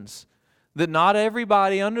Galatians that not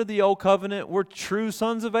everybody under the old covenant were true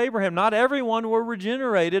sons of Abraham. Not everyone were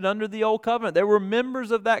regenerated under the old covenant. There were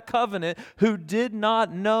members of that covenant who did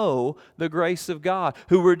not know the grace of God,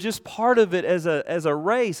 who were just part of it as a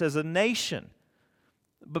race, as a nation.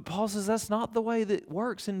 But Paul says that's not the way that it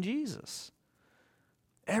works in Jesus.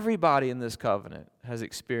 Everybody in this covenant has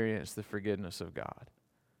experienced the forgiveness of God.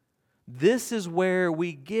 This is where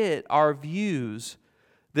we get our views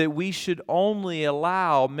that we should only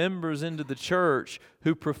allow members into the church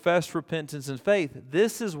who profess repentance and faith.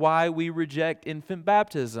 This is why we reject infant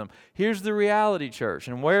baptism. Here's the reality, church,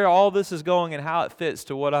 and where all this is going and how it fits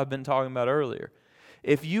to what I've been talking about earlier.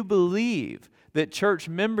 If you believe that church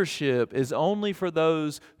membership is only for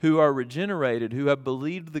those who are regenerated, who have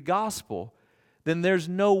believed the gospel, then there's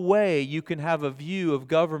no way you can have a view of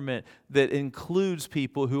government that includes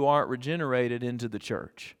people who aren't regenerated into the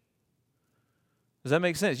church. Does that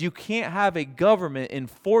make sense? You can't have a government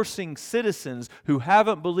enforcing citizens who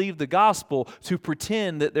haven't believed the gospel to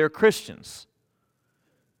pretend that they're Christians.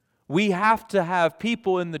 We have to have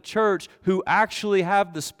people in the church who actually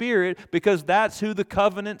have the Spirit, because that's who the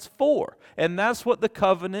covenant's for. And that's what the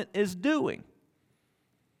covenant is doing.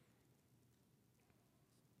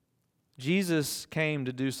 Jesus came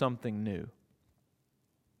to do something new.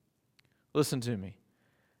 Listen to me.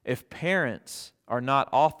 If parents are not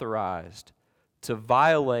authorized to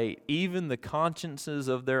violate even the consciences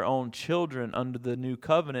of their own children under the new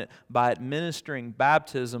covenant by administering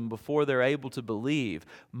baptism before they're able to believe,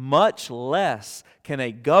 much less can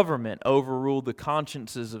a government overrule the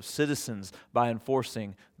consciences of citizens by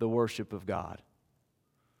enforcing the worship of God.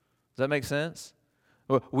 Does that make sense?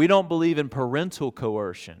 We don't believe in parental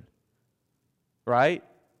coercion, right?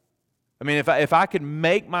 I mean, if I could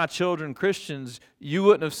make my children Christians, you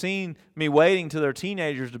wouldn't have seen me waiting till they're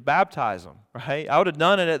teenagers to baptize them, right? I would have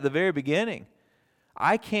done it at the very beginning.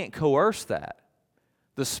 I can't coerce that.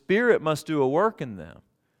 The Spirit must do a work in them.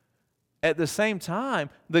 At the same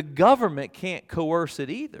time, the government can't coerce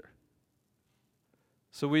it either.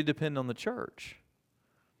 So we depend on the church.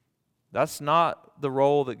 That's not the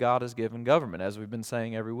role that God has given government, as we've been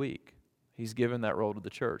saying every week. He's given that role to the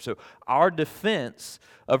church. So our defense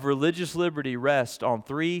of religious liberty rests on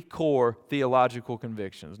three core theological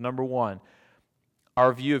convictions. Number one,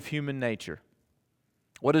 our view of human nature.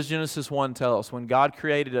 What does Genesis 1 tell us? When God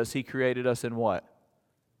created us, He created us in what?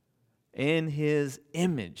 In His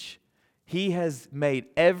image. He has made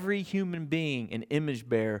every human being an image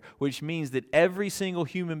bearer, which means that every single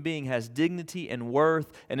human being has dignity and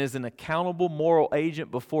worth and is an accountable moral agent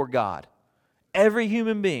before God. Every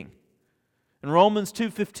human being. In Romans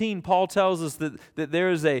 2:15, Paul tells us that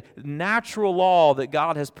there is a natural law that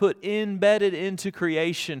God has put embedded into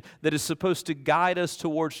creation that is supposed to guide us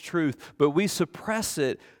towards truth, but we suppress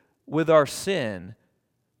it with our sin.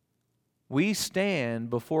 We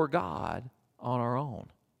stand before God on our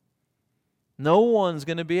own. No one's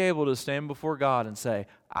going to be able to stand before God and say,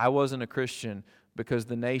 I wasn't a Christian because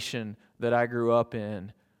the nation that I grew up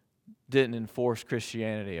in didn't enforce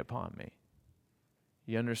Christianity upon me.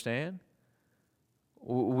 You understand?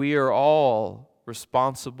 We are all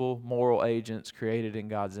responsible moral agents created in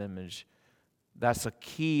God's image. That's a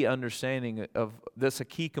key understanding that's a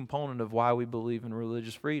key component of why we believe in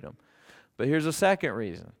religious freedom. But here's a second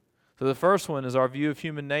reason. So the first one is our view of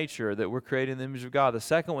human nature, that we're created in the image of God. The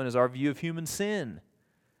second one is our view of human sin.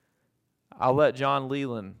 I'll let John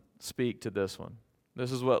Leland speak to this one.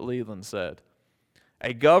 This is what Leland said.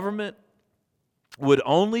 A government would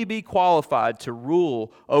only be qualified to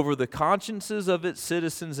rule over the consciences of its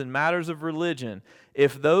citizens in matters of religion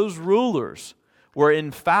if those rulers were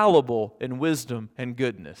infallible in wisdom and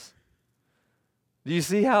goodness. Do you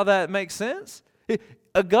see how that makes sense?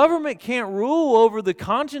 A government can't rule over the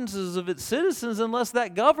consciences of its citizens unless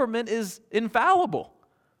that government is infallible.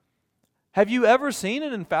 Have you ever seen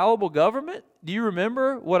an infallible government? Do you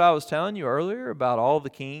remember what I was telling you earlier about all the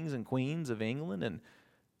kings and queens of England and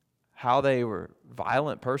how they were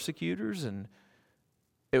violent persecutors, and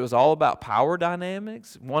it was all about power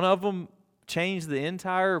dynamics? One of them changed the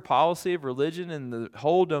entire policy of religion in the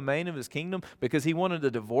whole domain of his kingdom because he wanted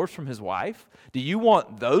a divorce from his wife. Do you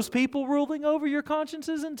want those people ruling over your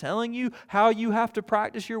consciences and telling you how you have to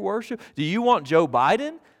practice your worship? Do you want Joe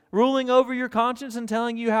Biden ruling over your conscience and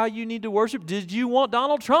telling you how you need to worship? Did you want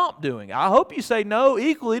Donald Trump doing it? I hope you say no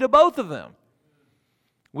equally to both of them.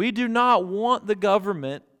 We do not want the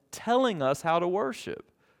government telling us how to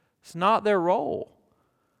worship. It's not their role.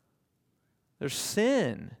 There's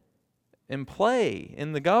sin in play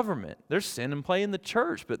in the government. There's sin in play in the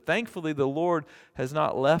church, but thankfully the Lord has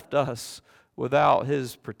not left us without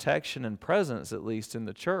His protection and presence, at least in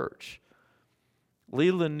the church.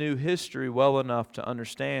 Leland knew history well enough to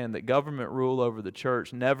understand that government rule over the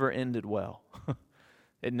church never ended well.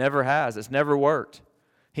 It never has. It's never worked.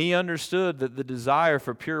 He understood that the desire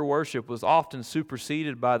for pure worship was often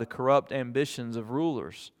superseded by the corrupt ambitions of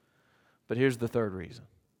rulers. But here's the third reason.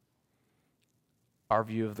 Our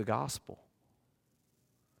view of the gospel.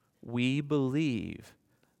 We believe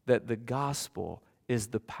that the gospel is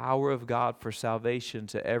the power of God for salvation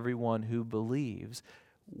to everyone who believes.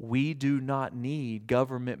 We do not need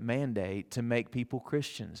government mandate to make people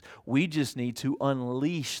Christians. We just need to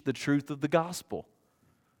unleash the truth of the gospel.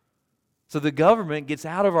 So the government gets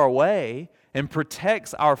out of our way and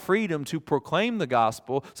protects our freedom to proclaim the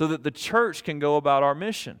gospel so that the church can go about our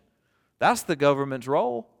mission. That's the government's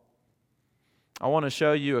role. I want to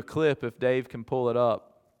show you a clip if Dave can pull it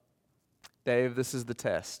up. Dave, this is the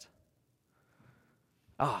test.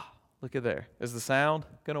 Look at there. Is the sound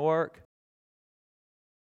going to work?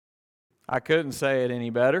 I couldn't say it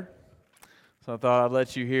any better, so I thought I'd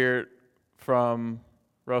let you hear it from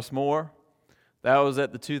Russ Moore. That was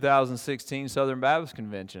at the 2016 Southern Baptist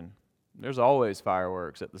Convention. There's always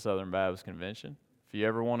fireworks at the Southern Baptist Convention. If you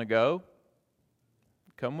ever want to go,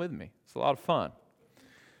 come with me. It's a lot of fun.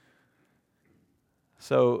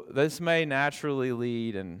 So this may naturally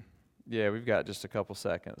lead, and we've got just a couple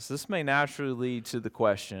seconds. This may naturally lead to the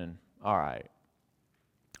question, all right,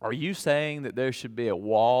 are you saying that there should be a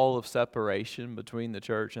wall of separation between the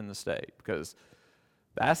church and the state? Because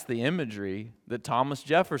that's the imagery that Thomas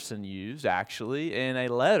Jefferson used, actually, in a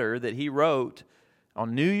letter that he wrote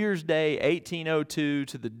on New Year's Day, 1802,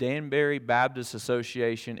 to the Danbury Baptist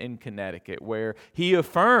Association in Connecticut, where he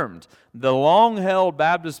affirmed the long-held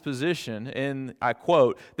Baptist position, and I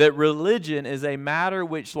quote, that religion is a matter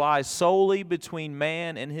which lies solely between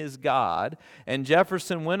man and his God. And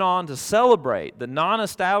Jefferson went on to celebrate the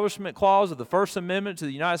non-establishment clause of the First Amendment to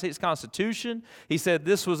the United States Constitution. He said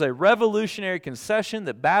this was a revolutionary concession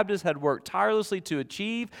that Baptists had worked tirelessly to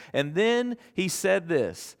achieve. And then he said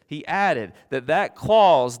this. He added that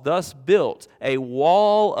clause thus built a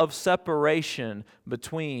wall of separation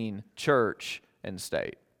between church and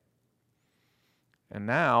state. And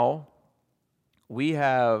now we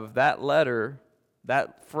have that letter,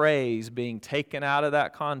 that phrase being taken out of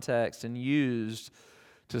that context and used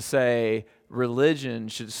to say religion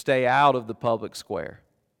should stay out of the public square.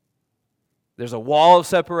 There's a wall of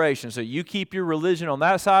separation. So you keep your religion on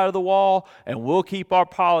that side of the wall, and we'll keep our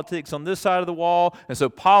politics on this side of the wall. And so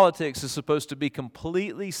politics is supposed to be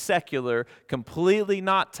completely secular, completely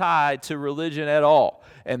not tied to religion at all.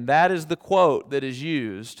 And that is the quote that is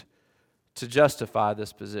used to justify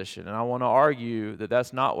this position. And I want to argue that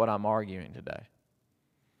that's not what I'm arguing today.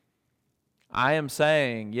 I am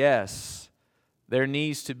saying, yes, there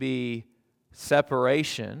needs to be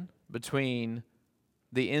separation between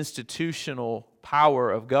the institutional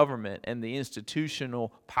power of government and the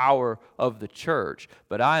institutional power of the church.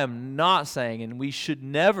 But I am not saying, and we should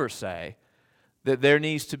never say, that there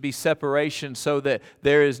needs to be separation so that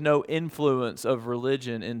there is no influence of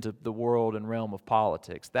religion into the world and realm of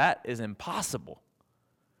politics. That is impossible.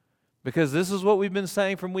 Because this is what we've been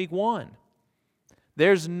saying from week one.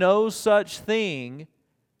 There's no such thing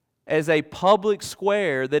as a public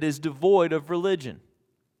square that is devoid of religion.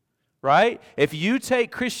 Right? If you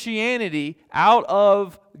take Christianity out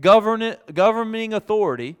of governing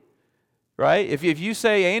authority, right? If you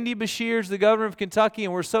say Andy Beshear's the governor of Kentucky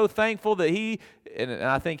and we're so thankful that and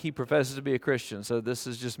I think he professes to be a Christian, so this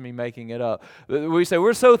is just me making it up. We say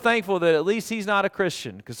we're so thankful that at least he's not a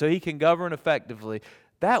Christian so he can govern effectively.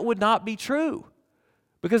 That would not be true.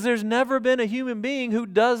 Because there's never been a human being who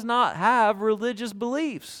does not have religious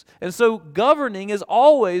beliefs. And so governing is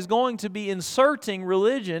always going to be inserting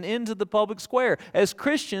religion into the public square. As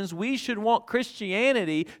Christians, we should want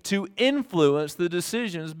Christianity to influence the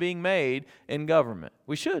decisions being made in government.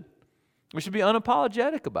 We should. We should be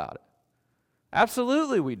unapologetic about it.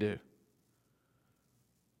 Absolutely we do.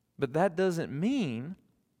 But that doesn't mean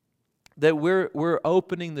that we're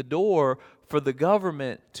opening the door for the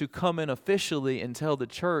government to come in officially and tell the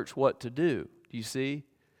church what to do. Do you see?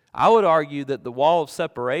 I would argue that the wall of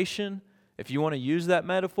separation, if you want to use that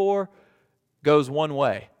metaphor, goes one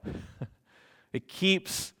way. It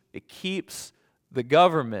keeps the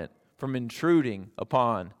government from intruding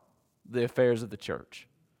upon the affairs of the church.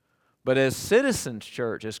 But as citizens,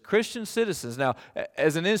 church, as Christian citizens, now,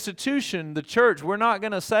 as an institution, the church, we're not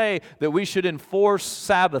going to say that we should enforce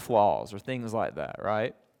Sabbath laws or things like that,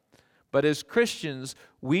 right? But as Christians,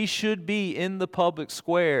 we should be in the public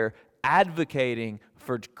square advocating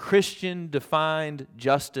for Christian-defined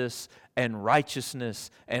justice and righteousness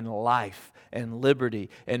and life and liberty.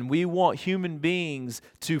 And we want human beings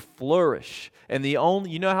to flourish. And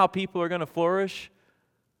you know how people are going to flourish?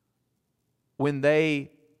 When they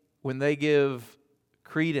give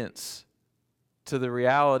credence to the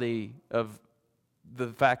reality of the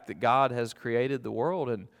fact that God has created the world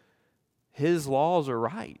and His laws are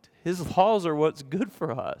right. His laws are what's good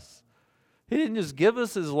for us. He didn't just give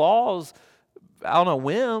us His laws on a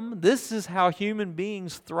whim. This is how human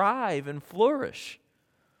beings thrive and flourish.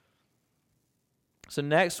 So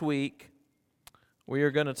next week, we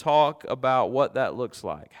are going to talk about what that looks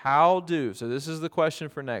like. So this is the question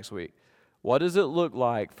for next week. What does it look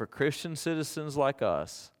like for Christian citizens like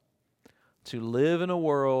us to live in a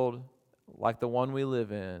world like the one we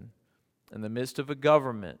live in the midst of a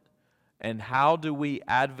government, and how do we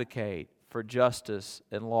advocate for justice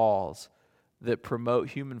and laws that promote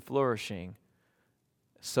human flourishing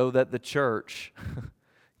so that the church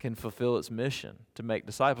can fulfill its mission to make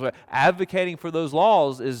disciples. Advocating for those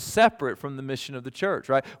laws is separate from the mission of the church,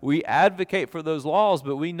 right? We advocate for those laws,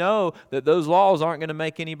 but we know that those laws aren't going to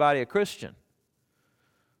make anybody a Christian.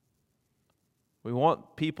 We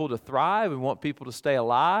want people to thrive. We want people to stay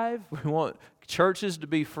alive. We want churches to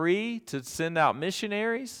be free to send out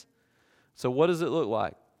missionaries. So what does it look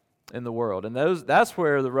like in the world? And that's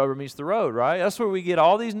where the rubber meets the road, right? That's where we get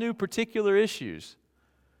all these new particular issues.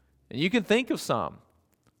 And you can think of some.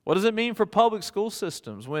 What does it mean for public school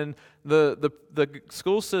systems when the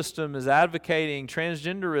school system is advocating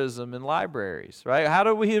transgenderism in libraries, right? How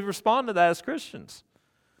do we respond to that as Christians?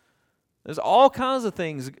 There's all kinds of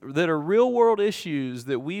things that are real-world issues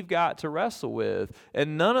that we've got to wrestle with,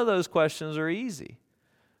 and none of those questions are easy.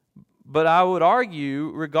 But I would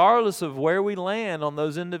argue, regardless of where we land on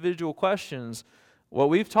those individual questions, what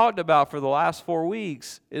we've talked about for the last 4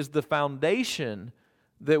 weeks is the foundation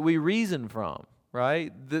that we reason from,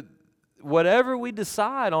 right? That whatever we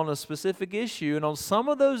decide on a specific issue, and on some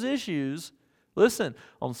of those issues, listen,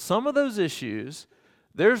 on some of those issues,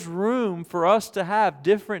 there's room for us to have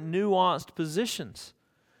different nuanced positions.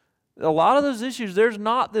 A lot of those issues, there's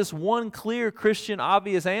not this one clear Christian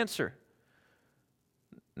obvious answer.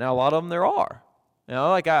 Now, a lot of them there are. You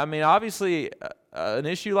know, obviously, an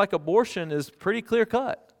issue like abortion is pretty clear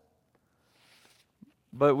cut.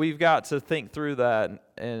 But we've got to think through that,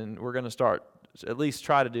 and we're going to at least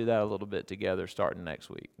try to do that a little bit together starting next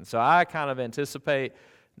week. And so I kind of anticipate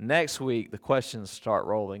next week the questions start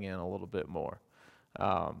rolling in a little bit more.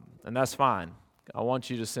 And that's fine. I want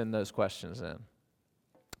you to send those questions in.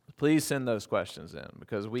 Please send those questions in,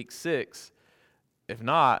 because week 6, if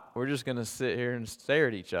not, we're just going to sit here and stare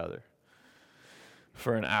at each other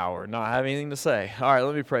for an hour, not have anything to say. All right,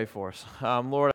 let me pray for us. Lord,